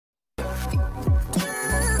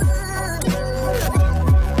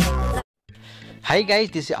Hi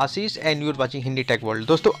guys, this is Ashish and you are watching Hindi tech world.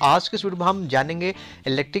 दोस्तों, आज के इस वीडियो में हम जानेंगे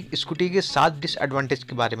इलेक्ट्रिक स्कूटी के 7 डिसएडवांटेज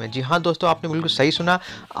के बारे में। जी हाँ दोस्तों, आपने बिल्कुल सही सुना।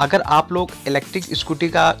 अगर आप लोग इलेक्ट्रिक स्कूटी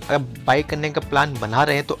का बाई करने का प्लान बना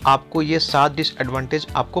रहे हैं तो आपको ये 7 डिसएडवांटेज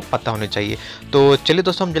आपको पता होने चाहिए। तो चलिए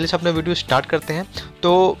दोस्तों, हम जल्दी से अपना वीडियो स्टार्ट करते हैं।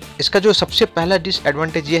 तो इसका जो सबसे पहला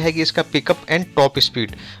डिसएडवांटेज ये है कि इसका पिकअप एंड टॉप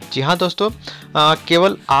स्पीड। जी हाँ दोस्तों,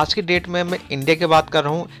 केवल आज की डेट में मैं इंडिया की बात कर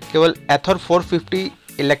रहा हूँ, केवल एथर 450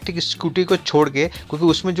 इलेक्ट्रिक स्कूटी को छोड़ के, क्योंकि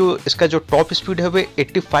उसमें जो इसका जो टॉप स्पीड है वो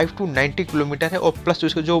 85 टू 90 किलोमीटर है और प्लस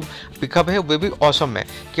उसका जो पिकअप है वो भी ऑसम है।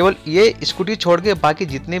 केवल ये स्कूटी छोड़ के बाकी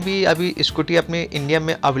जितने भी अभी स्कूटी अपने इंडिया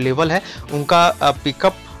में अवेलेबल है उनका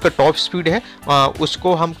पिकअप का टॉप स्पीड है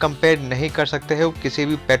उसको हम कंपेयर नहीं कर सकते हैं किसी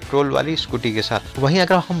भी पेट्रोल वाली स्कूटी के साथ। वहीं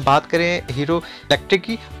अगर हम बात करें हीरो इलेक्ट्रिक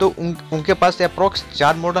की तो उनके पास अप्रॉक्स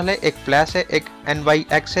 4 मॉडल है, एक फ्लैश है, एक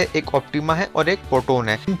NYX है, एक ऑप्टिमा है और एक प्रोटोन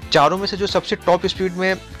है। इन चारों में से जो सबसे टॉप स्पीड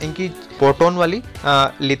में इनकी प्रोटोन वाली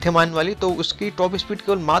लिथियम आयन वाली, तो उसकी टॉप स्पीड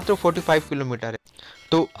केवल मात्र 45 किलोमीटर है।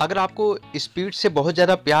 तो अगर आपको स्पीड से बहुत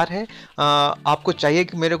ज़्यादा प्यार है, आपको चाहिए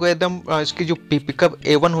कि मेरे को एकदम इसकी जो पिकअप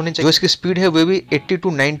A1 होनी चाहिए, जो इसकी स्पीड है वो भी 80 टू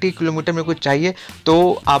 90 किलोमीटर मेरे को चाहिए,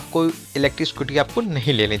 तो आपको इलेक्ट्रिक स्कूटी आपको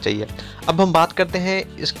नहीं लेनी चाहिए। अब हम बात करते हैं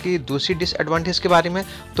इसकी दूसरी डिसएडवांटेज के बारे में।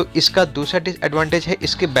 तो इसका दूसरा डिसएडवांटेज है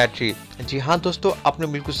इसकी बैटरी। जी हाँ दोस्तों, आपने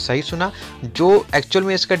बिल्कुल सही सुना। जो एक्चुअल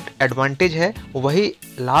में इसका एडवांटेज है वही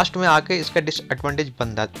लास्ट में आके इसका डिसएडवांटेज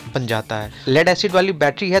बन जाता है। लेड एसिड वाली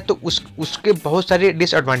बैटरी है तो उसके बहुत सारे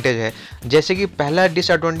डिसएडवांटेज है। जैसे कि पहला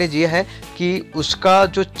डिसएडवांटेज ये है कि उसका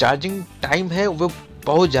जो चार्जिंग टाइम है वो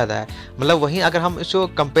बहुत ज़्यादा है। मतलब वहीं अगर हम इसको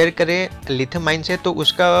कंपेयर करें लिथियम आयन से तो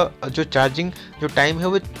उसका जो चार्जिंग जो टाइम है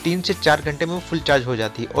वो 3 से 4 घंटे में फुल चार्ज हो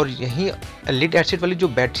जाती है, और यहीं लीड एसिड वाली जो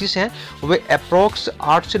बैटरीज हैं वे अप्रॉक्स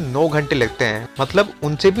 8 से 9 घंटे लगते हैं। मतलब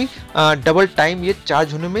उनसे भी डबल टाइम ये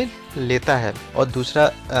चार्ज होने में लेता है। और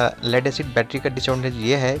दूसरा लेड एसिड बैटरी का डिसएडवांटेज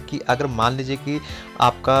ये है कि अगर मान लीजिए कि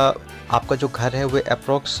आपका जो घर है वो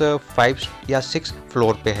अप्रॉक्स 5 या 6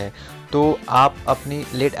 फ्लोर पे है, तो आप अपनी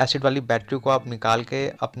लेड एसिड वाली बैटरी को आप निकाल के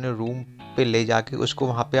अपने रूम पे ले जाके उसको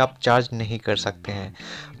वहाँ पे आप चार्ज नहीं कर सकते हैं।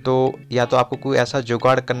 तो या तो आपको कोई ऐसा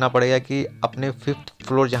जुगाड़ करना पड़ेगा कि अपने 5th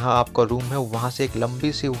फ्लोर जहाँ आपका रूम है वहाँ से एक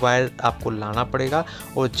लंबी सी वायर आपको लाना पड़ेगा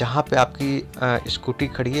और जहाँ पे आपकी स्कूटी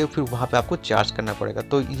खड़ी है फिर वहाँ पे आपको चार्ज करना पड़ेगा।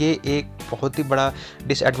 तो ये एक बहुत ही बड़ा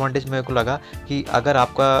डिसएडवांटेज मेरे को लगा कि अगर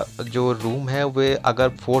आपका जो रूम है वो अगर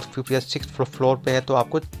 4th, 5th या 6th फ्लोर पे है तो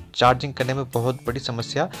आपको चार्जिंग करने में बहुत बड़ी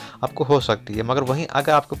समस्या आपको हो सकती है। मगर वहीं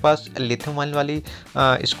अगर आपके पास लिथियम आयन वाली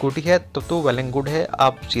स्कूटी है तो वेल एंड गुड है।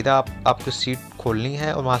 आप सीधा आपको सीट खोलनी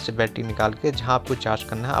है और वहाँ से बैटरी निकाल के जहाँ आपको चार्ज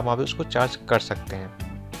करना है आप वहाँ पे उसको चार्ज कर सकते हैं।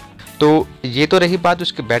 तो ये तो रही बात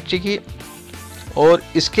उसकी बैटरी की। और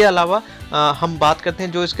इसके अलावा हम बात करते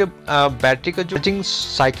हैं जो इसके बैटरी का जो चार्जिंग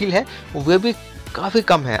साइकिल है वो भी काफ़ी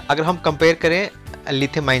कम है अगर हम कंपेयर करें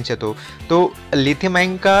लिथियम आयन से। तो लिथियम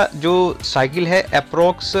आयन का जो साइकिल है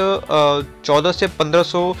अप्रॉक्स 14 से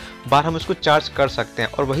 1500 बार हम उसको चार्ज कर सकते हैं,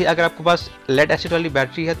 और वही अगर आपके पास लेड एसिड वाली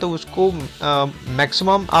बैटरी है तो उसको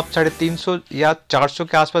मैक्सिमम आप 350 या 400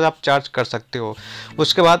 के आसपास आप चार्ज कर सकते हो।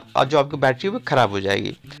 उसके बाद जो आपकी बैटरी है वो ख़राब हो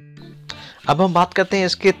जाएगी। अब हम बात करते हैं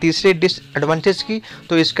इसके तीसरे डिसएडवांटेज की।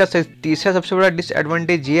 तो इसका तीसरा सबसे बड़ा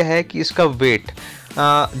डिसएडवांटेज ये है कि इसका वेट।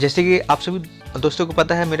 जैसे कि आप सभी दोस्तों को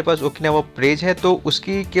पता है मेरे पास ओकिनावा प्रेज है, तो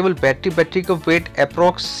उसकी केवल बैटरी का वेट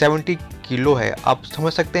अप्रॉक्स 70 किलो है। आप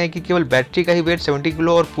समझ सकते हैं कि केवल बैटरी का ही वेट 70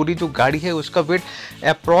 किलो और पूरी जो गाड़ी है उसका वेट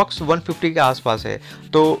अप्रॉक्स 150 के आसपास है।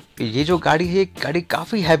 तो ये जो गाड़ी है गाड़ी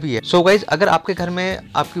काफ़ी हैवी है। सो गाइज, अगर आपके घर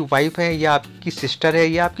में आपकी वाइफ है या आपकी सिस्टर है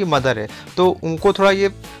या आपकी मदर है तो उनको थोड़ा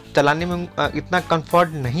ये चलाने में इतना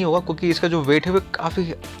कंफर्ट नहीं होगा, क्योंकि इसका जो वेट है वो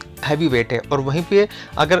काफ़ी हैवी वेट है। और वहीं पे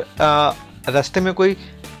अगर रास्ते में कोई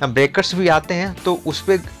ब्रेकर्स भी आते हैं तो उस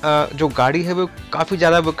पर जो गाड़ी है वो काफ़ी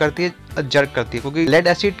ज़्यादा वो करती है, जर्क करती है, क्योंकि लेड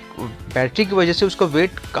एसिड बैटरी की वजह से उसका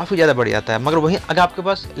वेट काफ़ी ज़्यादा बढ़ जाता है। मगर वहीं अगर आपके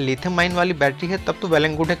पास लिथियम आयन वाली बैटरी है तब तो वेल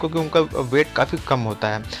एंड गुड है, क्योंकि उनका वेट काफ़ी कम होता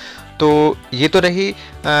है। तो ये तो रही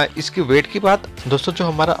इसकी वेट की बात। दोस्तों, जो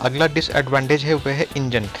हमारा अगला डिसएडवांटेज है वह है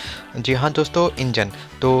इंजन। जी हाँ दोस्तों, इंजन।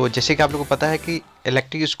 तो जैसे कि आप लोगों को पता है कि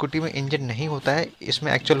इलेक्ट्रिक स्कूटी में इंजन नहीं होता है,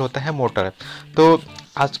 इसमें एक्चुअल होता है मोटर। तो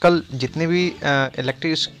आजकल जितने भी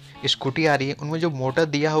इलेक्ट्रिक स्कूटी आ रही है उनमें जो मोटर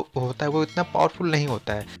दिया होता है वो इतना पावरफुल नहीं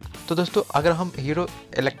होता है। तो दोस्तों, अगर हम हीरो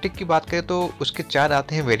इलेक्ट्रिक की बात करें तो उसके 4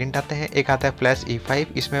 आते हैं, वेरिएंट आते हैं। एक आता है फ्लैश E5,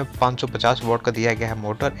 इसमें 550 वाट का दिया गया है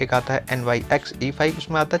मोटर। एक आता है NYX E5,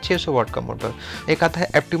 इसमें आता है 600 वाट का मोटर। एक आता है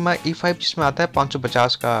ऑप्टिमा E5 जिसमें आता है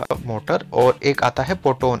 550 का मोटर। और एक आता है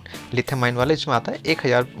प्रोटोन लिथियम आयन वाला, इसमें आता है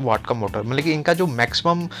 1000 वाट का मोटर। मतलब कि इनका जो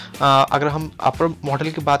मैक्सिमम अगर हम अपर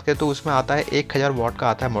मॉडल की बात करें तो उसमें आता है 1000 वाट का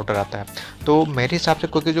आता है मोटर आता है। तो मेरे हिसाब से,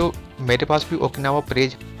 क्योंकि जो मेरे पास भी ओकिनावा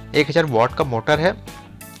प्रेज 1000 वॉट का मोटर है।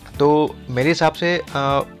 तो मेरे हिसाब से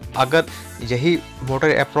अगर यही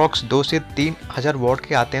मोटर अप्रॉक्स 2 से 3000 वॉट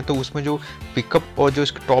के आते हैं तो उसमें जो पिकअप और जो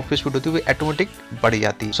इसकी टॉप स्पीड होती है वो ऑटोमेटिक बढ़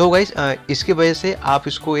जाती है। सो गाइस, इसकी वजह से आप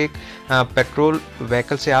इसको एक पेट्रोल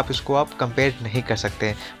व्हीकल से आप कंपेयर नहीं कर सकते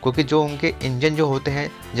हैं, क्योंकि जो उनके इंजन जो होते हैं,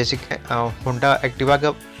 जैसे कि होंडा एक्टिवा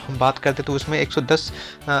का हम बात करते हैं तो उसमें 110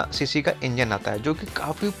 सीसी का इंजन आता है जो कि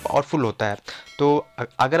काफ़ी पावरफुल होता है। तो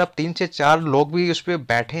अगर आप 3 से 4 लोग भी उस पर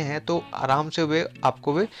बैठे हैं तो आराम से वे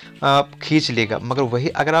खींच लेगा। मगर वही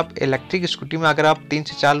अगर आप इलेक्ट्रिक स्कूटी में अगर आप 3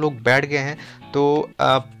 से 4 लोग बैठ गए हैं तो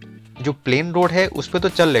जो प्लेन रोड है उस पर तो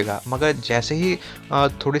चल लेगा, मगर जैसे ही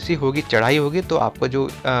थोड़ी सी होगी चढ़ाई होगी तो आपका जो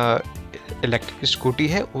इलेक्ट्रिक स्कूटी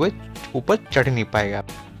है वह ऊपर चढ़ नहीं पाएगा।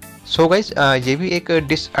 सो गाइस, ये भी एक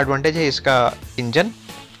डिसएडवांटेज है इसका इंजन।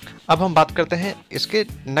 अब हम बात करते हैं इसके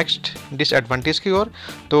नेक्स्ट डिसएडवांटेज की ओर।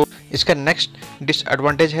 तो इसका नेक्स्ट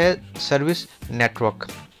डिसएडवांटेज है सर्विस नेटवर्क।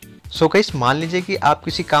 सो गाइस, मान लीजिए कि आप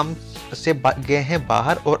किसी काम से गए हैं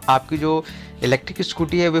बाहर और आपकी जो इलेक्ट्रिक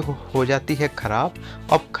स्कूटी है वो हो जाती है ख़राब।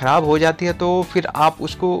 अब ख़राब हो जाती है तो फिर आप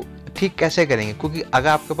उसको ठीक कैसे करेंगे, क्योंकि अगर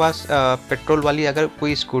आपके पास पेट्रोल वाली अगर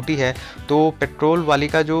कोई स्कूटी है तो पेट्रोल वाली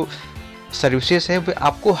का जो सर्विसेज है वो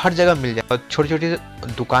आपको हर जगह मिल जाए। छोटी छोटी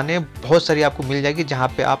दुकानें बहुत सारी आपको मिल जाएगी जहाँ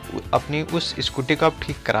पे आप अपनी उस स्कूटी को आप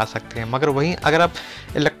ठीक करा सकते हैं। मगर वहीं अगर आप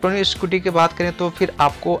इलेक्ट्रॉनिक स्कूटी की बात करें तो फिर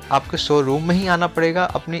आपको आपके शोरूम में ही आना पड़ेगा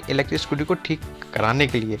अपनी इलेक्ट्रिक स्कूटी को ठीक कराने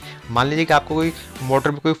के लिए। मान लीजिए कि आपको कोई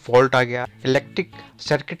मोटर में कोई फॉल्ट आ गया, इलेक्ट्रिक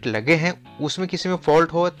सर्किट लगे हैं, उसमें किसी में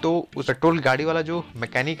फॉल्ट हो तो उस पेट्रोल गाड़ी वाला जो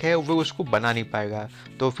मैकेनिक है वो उसको बना नहीं पाएगा।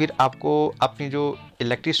 तो फिर आपको अपनी जो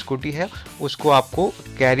इलेक्ट्रिक स्कूटी है उसको आपको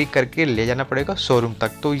कैरी करके ले जाना पड़ेगा शोरूम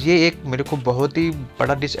तक। तो ये एक मेरे को बहुत ही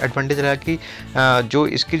बड़ा डिसएडवांटेज रहा कि जो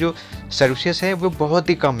इसकी जो सर्विसेज है वो बहुत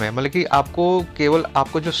ही कम है। मतलब कि आपको केवल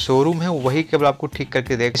आपको जो शोरूम है वही केवल आपको ठीक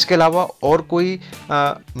करके देगा, इसके अलावा और कोई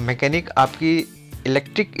मैकेनिक आपकी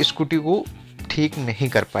इलेक्ट्रिक स्कूटी को ठीक नहीं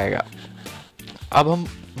कर पाएगा। अब हम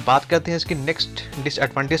बात करते हैं इसकी नेक्स्ट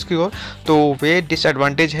डिसएडवांटेज की ओर। तो वे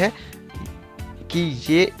डिसएडवांटेज है कि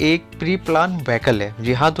ये एक प्री प्लान व्हीकल है।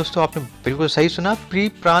 जी हाँ दोस्तों, आपने बिल्कुल सही सुना, प्री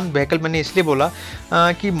प्लान व्हीकल मैंने इसलिए बोला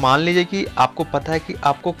कि मान लीजिए कि आपको पता है कि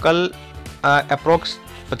आपको कल अप्रॉक्स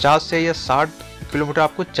 50 से या 60 किलोमीटर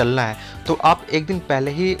आपको चलना है, तो आप एक दिन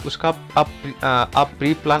पहले ही उसका आप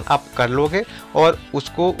प्री प्लान आप कर लोगे और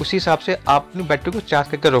उसको उसी हिसाब से आप अपनी बैटरी को चार्ज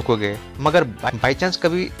करके रखोगे। मगर बाई चांस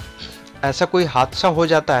कभी ऐसा कोई हादसा हो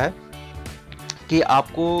जाता है कि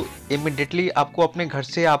आपको इमिडिएटली आपको अपने घर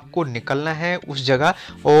से आपको निकलना है उस जगह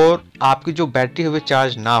और आपकी जो बैटरी है वो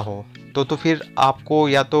चार्ज ना हो, तो फिर आपको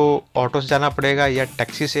या तो ऑटो से जाना पड़ेगा या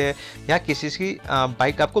टैक्सी से या किसी की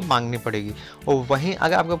बाइक आपको मांगनी पड़ेगी। और वहीं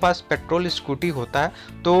अगर आपके पास पेट्रोल स्कूटी होता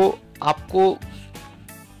है तो आपको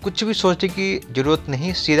कुछ भी सोचने की ज़रूरत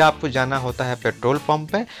नहीं, सीधा आपको जाना होता है पेट्रोल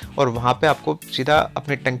पंप पे और वहाँ पे आपको सीधा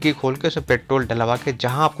अपनी टंकी खोल के उसे पेट्रोल डलवा के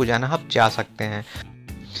जहाँ आपको जाना है आप जा सकते हैं।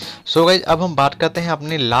 सो गाइज, अब हम बात करते हैं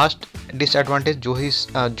अपने लास्ट डिसएडवांटेज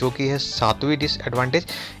जो कि है 7वीं डिसएडवांटेज,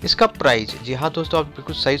 इसका प्राइस। जी हाँ दोस्तों, आप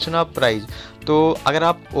बिल्कुल सही सुना, प्राइस। तो अगर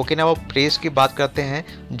आप ओकिनावा प्रेस की बात करते हैं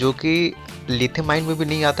जो कि लिथियम आयन में भी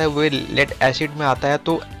नहीं आता है, वो लेड एसिड में आता है,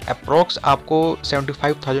 तो अप्रॉक्स आपको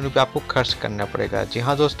 75,000 रुपये आपको खर्च करना पड़ेगा। जी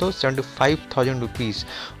हाँ दोस्तों, 75,000 रुपीज़।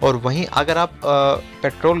 और वहीं अगर आप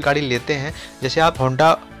पेट्रोल गाड़ी लेते हैं, जैसे आप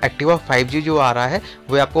होंडा एक्टिवा 5G जो आ रहा है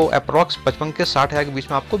वो आपको अप्रॉक्स 55 से 60,000 के बीच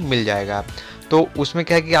में आपको मिल जाएगा। तो उसमें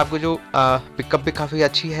क्या है कि आपको जो पिकअप भी काफ़ी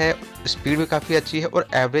अच्छी है, स्पीड भी काफ़ी अच्छी है और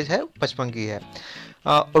एवरेज है 55 की है।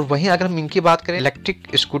 और वहीं अगर हम इनकी बात करें इलेक्ट्रिक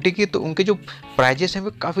स्कूटी की, तो उनके जो प्राइजेस हैं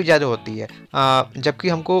वो काफ़ी ज़्यादा होती है। जबकि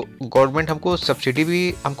हमको गवर्नमेंट हमको सब्सिडी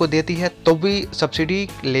भी हमको देती है, तो भी सब्सिडी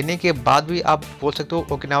लेने के बाद भी आप बोल सकते हो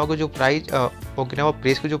ओकिनावा का जो प्राइस ओकिनावा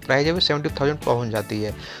प्रेस की जो प्राइस है वो 70,000 पहुँच जाती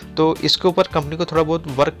है। तो इसके ऊपर कंपनी को थोड़ा बहुत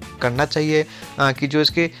वर्क करना चाहिए कि जो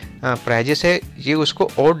इसके प्राइजेस है ये उसको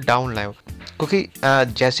और डाउन लाए, क्योंकि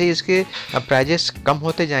जैसे इसके प्राइजेस कम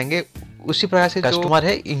होते जाएंगे उसी प्रकार से कस्टमर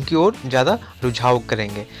है इनकी ओर ज़्यादा रुझाव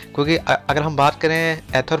करेंगे। क्योंकि अगर हम बात करें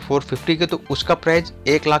एथर 450 के, तो उसका प्राइस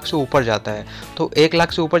 1 लाख से ऊपर जाता है। तो 1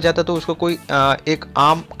 लाख से ऊपर जाता है तो उसको कोई एक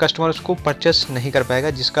आम कस्टमर उसको परचेस नहीं कर पाएगा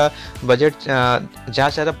जिसका बजट ज़्यादा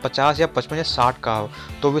से ज़्यादा 50 या 55 या 60 का हो।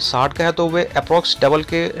 तो वे 60 का है तो वे अप्रॉक्स डबल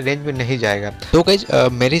के रेंज में नहीं जाएगा। तो गाइस,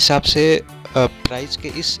 मेरे हिसाब से प्राइस के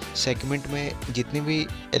इस सेगमेंट में जितनी भी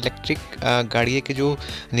इलेक्ट्रिक गाड़ियों के जो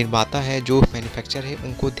निर्माता है, जो मैन्युफैक्चर है,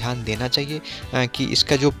 उनको ध्यान देना चाहिए कि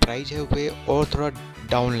इसका जो प्राइस है वह और थोड़ा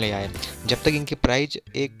डाउन ले आए। जब तक इनके प्राइस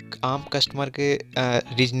एक आम कस्टमर के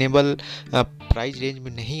रीजनेबल प्राइस रेंज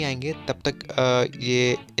में नहीं आएंगे तब तक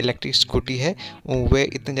ये इलेक्ट्रिक स्कूटी है वह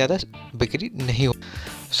इतने ज़्यादा बिक्री नहीं हो।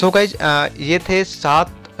 सो गाइज, ये थे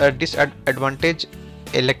 7 डिसएडवांटेज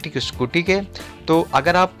इलेक्ट्रिक स्कूटी के। तो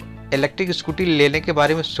अगर आप इलेक्ट्रिक स्कूटी लेने के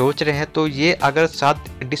बारे में सोच रहे हैं तो ये अगर 7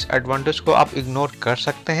 डिसएडवांटेज को आप इग्नोर कर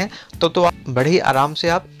सकते हैं तो आप बड़े ही आराम से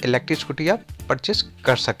आप इलेक्ट्रिक स्कूटी आप परचेस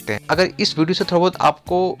कर सकते हैं। अगर इस वीडियो से थोड़ा बहुत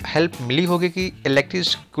आपको हेल्प मिली होगी कि इलेक्ट्रिक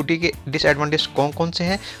स्कूटी के डिसएडवांटेज कौन कौन से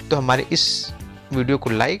हैं, तो हमारे इस वीडियो को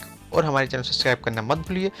लाइक और हमारे चैनल को सब्सक्राइब करना मत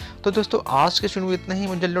भूलिए। तो दोस्तों आज के वीडियो में इतना ही।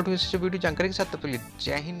 मुझे वीडियो जानकारी के साथ, तब तक के लिए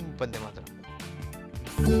जय हिंद, वंदे मातरम।